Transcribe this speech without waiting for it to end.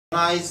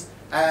recognized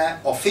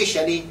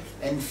officially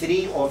in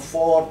 3 or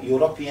 4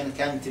 European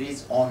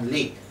countries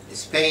only: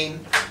 Spain,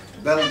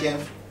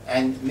 Belgium,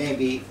 and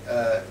maybe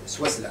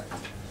Switzerland.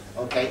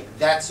 Okay,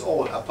 that's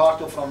all.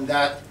 Apart from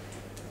that,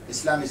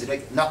 Islam is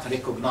not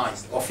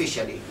recognized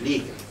officially,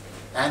 legally.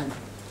 And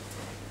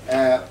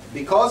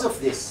because of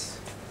this,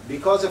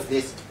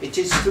 it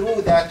is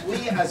true that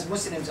we as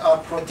Muslims are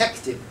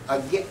protected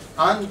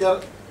under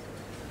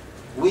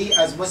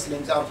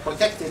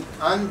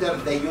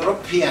the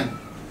European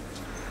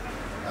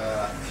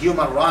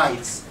human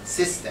rights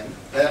system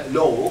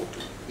law,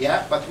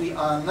 yeah, but we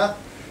are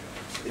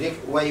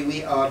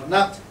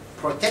not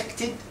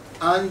protected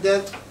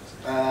under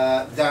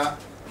the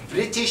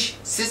British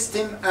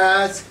system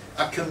as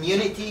a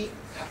community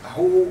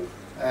who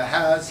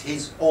has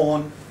his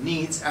own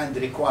needs and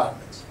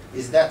requirements.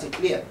 Is that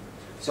clear?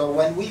 So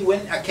when we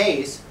win a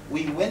case,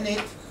 we win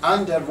it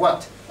under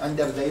what?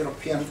 Under the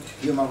European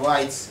human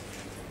rights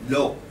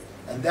law.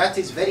 And that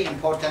is very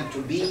important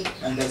to be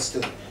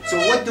understood. So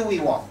what do we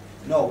want?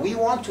 No, we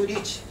want to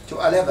reach to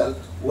a level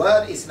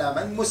where Islam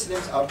and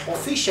Muslims are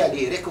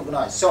officially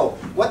recognized. So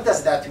what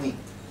does that mean?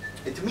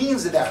 It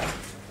means that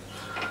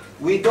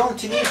we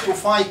don't need to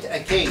fight a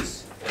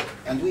case,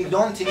 and we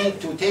don't need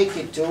to take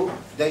it to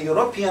the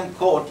European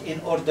court in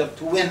order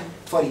to win.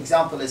 For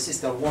example, a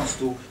sister wants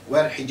to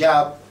wear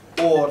hijab,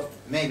 or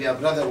maybe a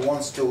brother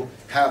wants to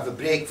have a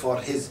break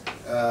for his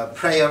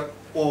prayer,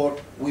 or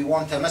we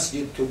want a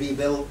masjid to be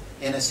built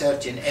in a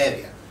certain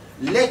area.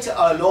 Let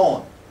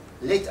alone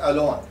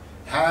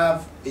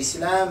have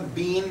Islam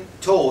being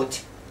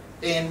taught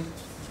in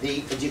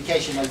the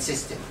educational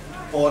system,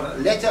 or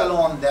let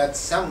alone that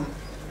some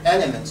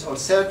elements or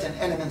certain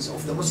elements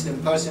of the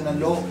Muslim personal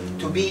law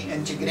to be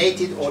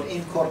integrated or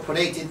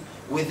incorporated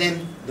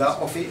within the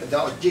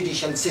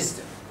judicial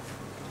system.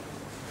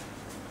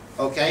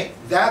 Okay,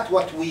 that's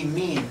what we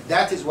mean.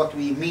 That is what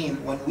we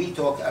mean when we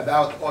talk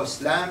about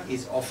Islam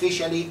is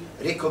officially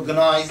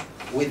recognized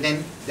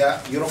within the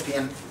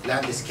European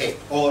landscape,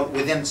 or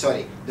within,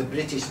 sorry, the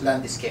British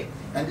landscape.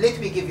 And let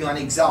me give you an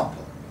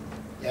example.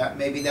 Yeah,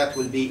 maybe that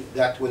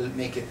will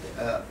make it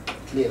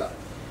clearer.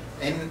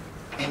 In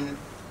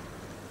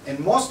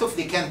most of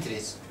the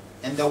countries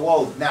in the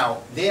world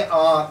now, they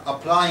are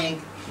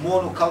applying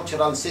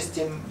monocultural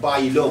system by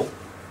law.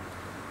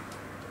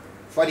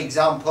 For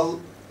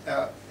example,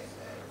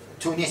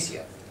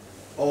 Tunisia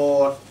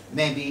or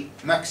maybe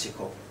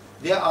Mexico,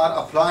 they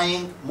are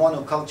applying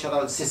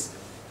monocultural system.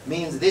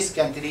 Means this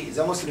country is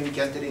a Muslim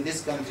country,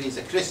 this country is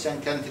a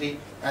Christian country,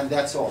 and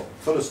that's all,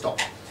 full stop.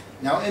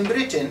 Now in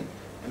Britain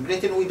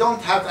we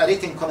don't have a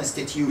written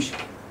constitution.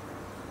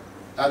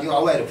 Are you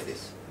aware of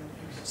this?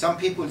 Some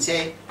people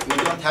say we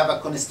don't have a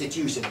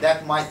constitution.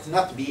 That might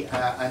not be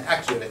an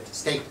accurate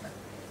statement.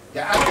 The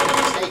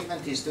accurate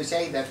statement is to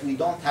say that we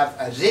don't have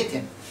a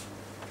written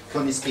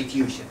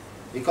constitution,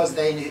 because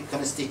the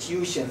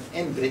constitution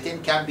in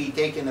Britain can be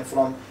taken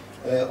from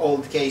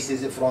old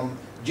cases, from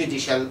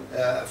judicial,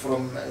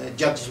 from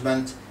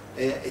judgment,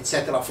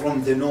 etc.,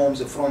 from the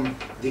norms, from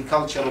the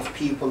culture of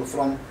people,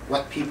 from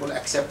what people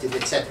accepted,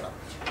 etc.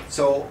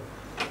 So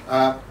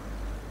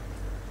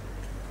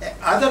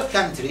other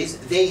countries,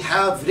 they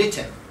have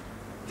written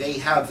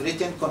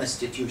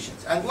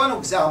constitutions. And one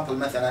example,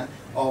 مثلا,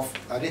 of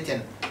a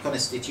written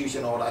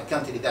constitution, or a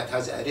country that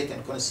has a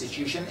written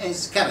constitution,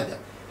 is Canada.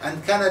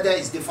 And Canada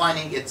is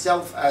defining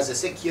itself as a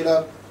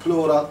secular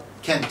plural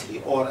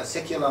country, or a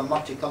secular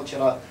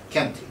multicultural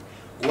country,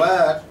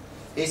 where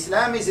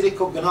Islam is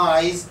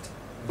recognized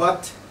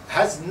but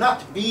has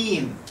not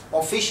been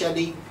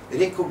officially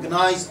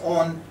recognized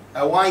on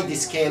a wide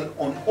scale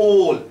on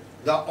all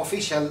the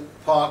official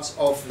parts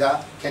of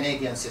the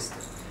Canadian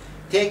system.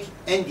 Take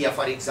India,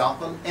 for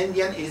example.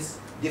 India is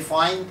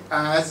defined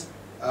as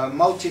a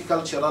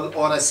multicultural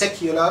or a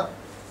secular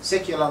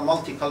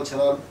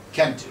multicultural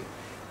country.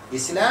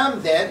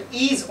 Islam there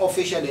is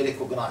officially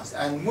recognized,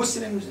 and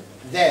Muslims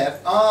there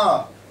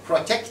are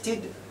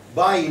protected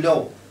by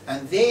law,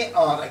 and they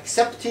are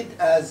accepted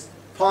as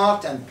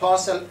part and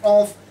parcel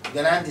of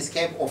the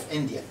landscape of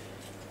India.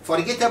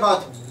 Forget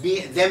about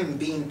them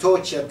being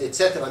tortured,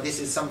 etc. This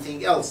is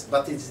something else,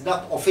 but it's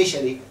not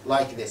officially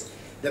like this.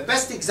 The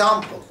best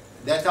example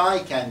that I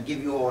can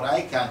give you, or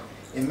I can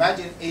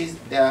imagine, is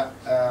the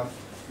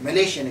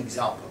Malaysian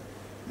example.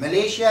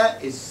 Malaysia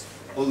is,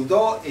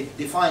 although it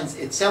defines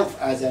itself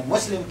as a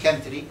Muslim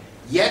country,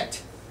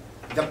 yet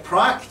the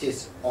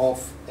practice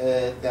of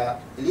the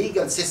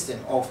legal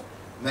system of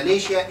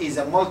Malaysia is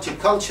a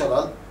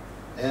multicultural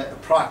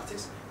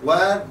practice,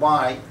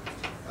 whereby,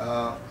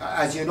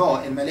 as you know,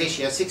 in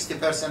Malaysia,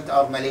 60%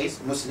 are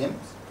Malays,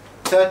 Muslims,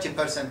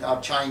 30%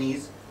 are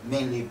Chinese,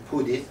 mainly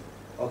Buddhists,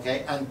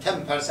 okay, and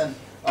 10%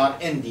 are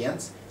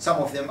Indians. Some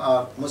of them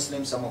are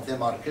Muslims, some of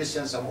them are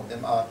Christians, some of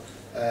them are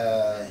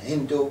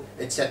Hindu,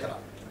 etc.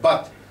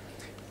 But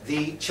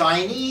the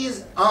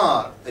Chinese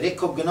are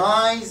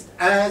recognized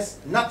as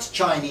not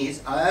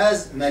Chinese,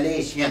 as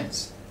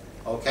Malaysians,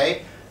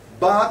 okay?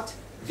 But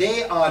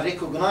they are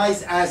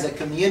recognized as a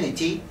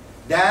community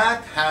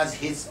that has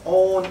its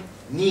own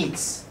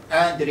needs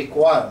and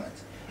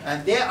requirements.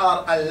 and they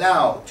are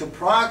allowed to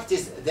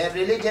practice their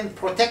religion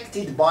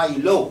protected by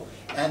law,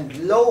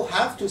 and law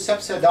have to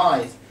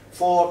subsidize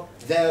for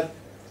their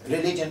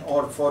religion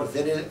or for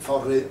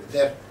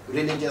their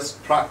religious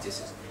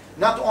practices.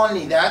 Not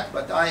only that,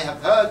 but I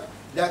have heard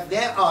that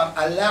they are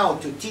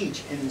allowed to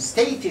teach in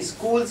state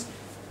schools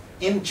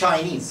in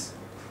Chinese,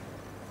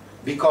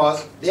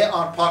 because they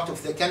are part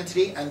of the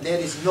country and there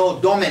is no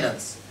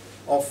dominance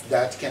of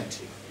that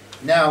country.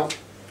 Now,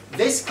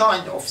 this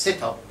kind of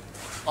setup,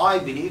 I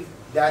believe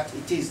that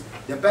it is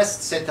the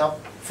best setup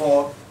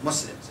for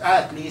Muslims,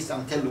 at least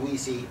until we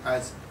see,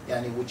 as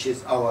which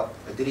is our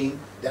dream,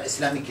 the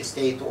Islamic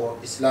State or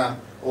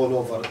Islam all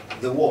over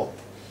the world.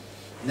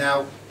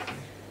 Now,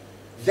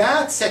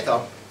 that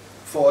setup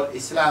for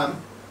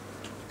Islam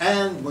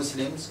and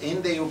Muslims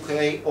in the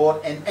UK or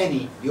in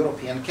any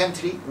European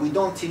country, we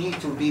don't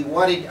need to be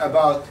worried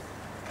about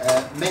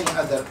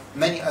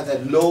many other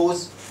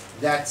laws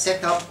that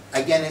set up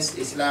against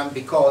Islam,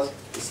 because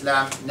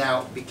Islam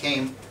now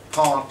became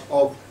part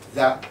of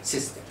the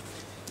system.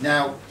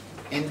 Now,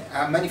 in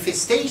a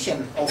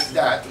manifestation of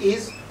that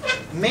is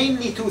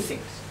mainly two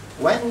things.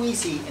 When we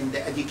see in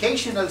the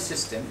educational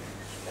system,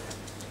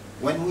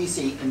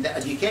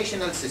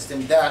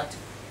 that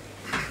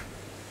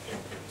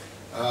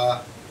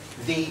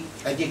the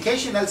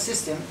educational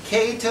system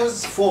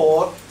caters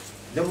for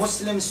the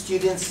Muslim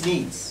students'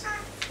 needs,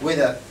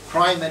 whether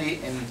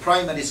in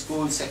primary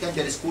schools,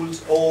 secondary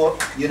schools, or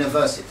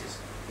universities.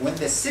 When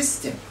the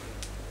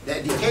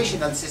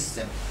educational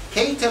system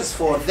caters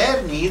for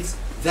their needs,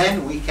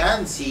 then we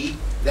can see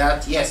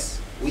that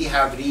yes, we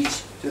have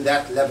reached to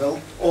that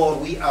level, or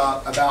we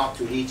are about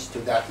to reach to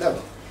that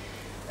level.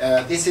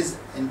 This is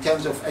in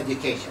terms of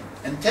education.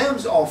 In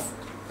terms of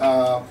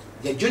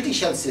the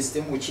judicial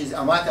system, which is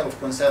a matter of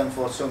concern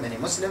for so many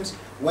Muslims,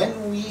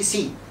 when we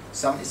see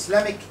some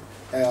Islamic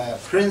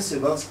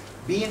principles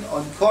being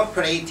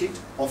incorporated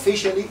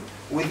officially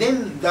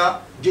within the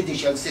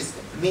judicial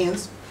system,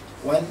 means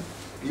when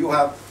you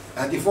have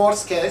a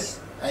divorce case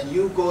and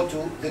you go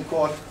to the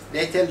court,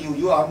 they tell you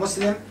you are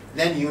Muslim,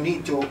 then you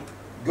need to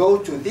go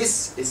to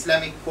this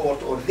Islamic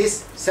court or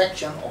this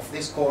section of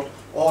this court,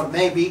 or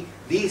maybe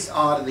these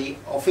are the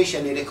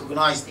officially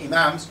recognized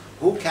imams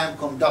who can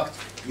conduct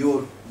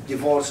your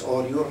divorce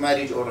or your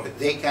marriage, or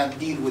they can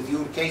deal with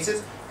your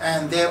cases,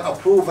 and their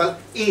approval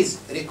is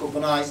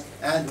recognized,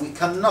 and we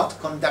cannot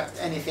conduct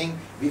anything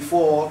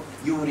before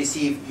you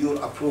receive your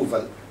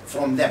approval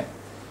from them.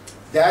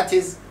 That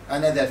is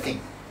another thing.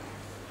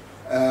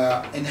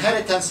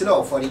 Inheritance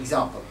law, for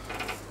example,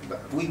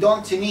 we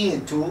don't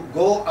need to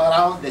go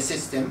around the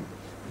system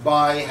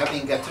by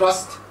having a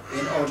trust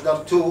in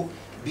order to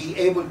be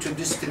able to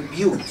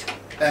distribute,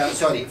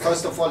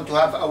 first of all to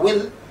have a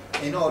will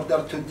in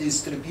order to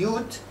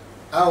distribute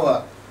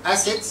our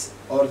assets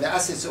or the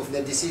assets of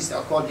the deceased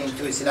according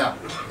to Islam.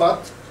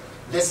 But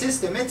the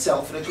system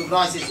itself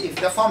recognizes if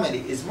the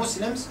family is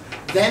Muslims,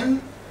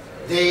 then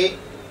they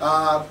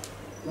are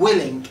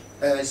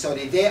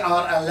they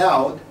are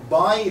allowed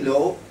by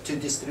law to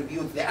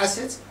distribute the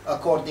assets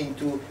according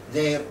to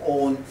their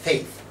own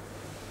faith.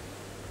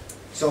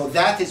 So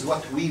that is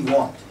what we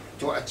want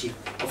to achieve.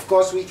 Of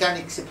course, we can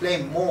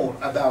explain more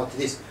about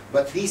this,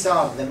 but these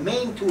are the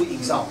main two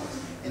examples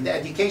in the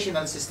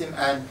educational system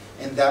and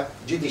in the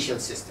judicial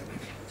system.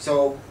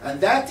 So,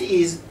 and that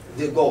is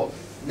the goal.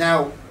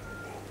 Now,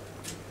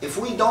 if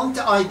we don't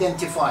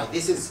identify,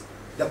 this is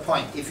the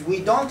point, if we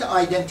don't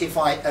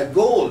identify a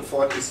goal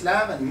for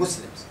Islam and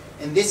Muslims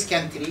in this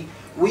country,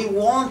 we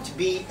won't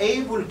be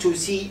able to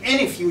see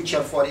any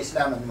future for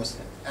Islam and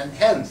Muslims. And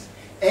hence,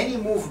 any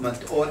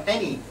movement or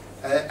any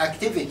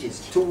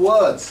activities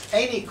towards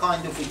any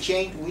kind of a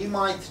change, we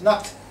might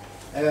not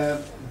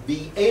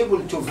be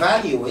able to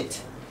value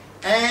it.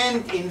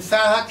 And in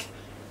fact,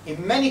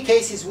 in many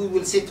cases we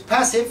will sit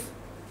passive,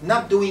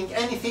 not doing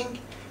anything,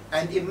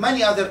 and in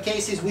many other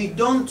cases we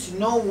don't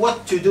know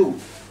what to do.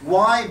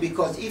 Why?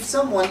 Because if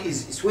someone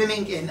is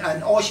swimming in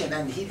an ocean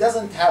and he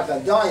doesn't have a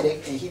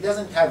direct, and he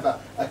doesn't have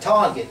a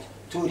target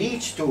to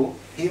reach to,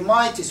 he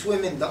might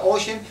swim in the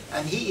ocean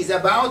and he is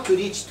about to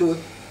reach to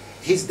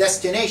his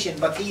destination,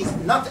 but he is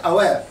not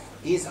aware.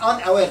 He is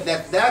unaware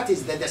that that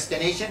is the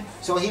destination,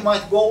 so he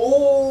might go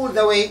all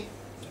the way,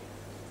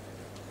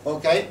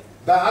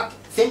 back,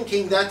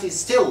 thinking that is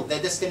still the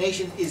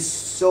destination is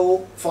so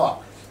far.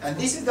 And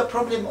this is the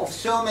problem of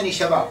so many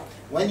shabab.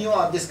 When you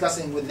are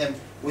discussing with them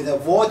with a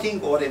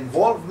voting or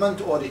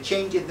involvement or a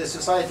change in the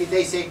society,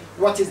 they say,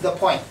 what is the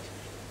point?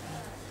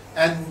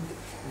 And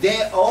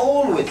they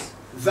always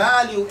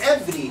value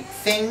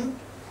everything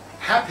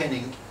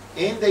happening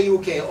in the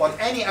UK or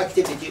any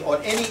activity or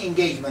any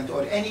engagement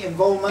or any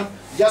involvement,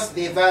 just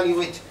they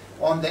value it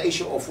on the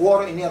issue of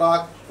war in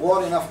Iraq,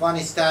 war in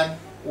Afghanistan,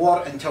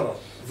 war and terror.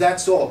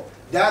 That's all.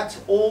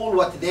 That's all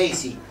what they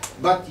see.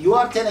 But you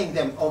are telling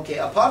them, okay,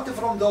 apart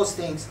from those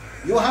things,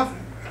 you have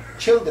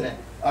children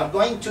are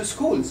going to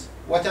schools.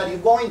 What are you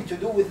going to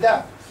do with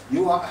that?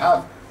 You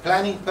have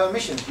planning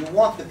permissions. You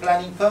want the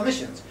planning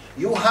permissions.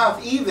 You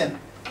have even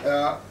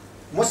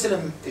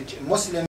Muslim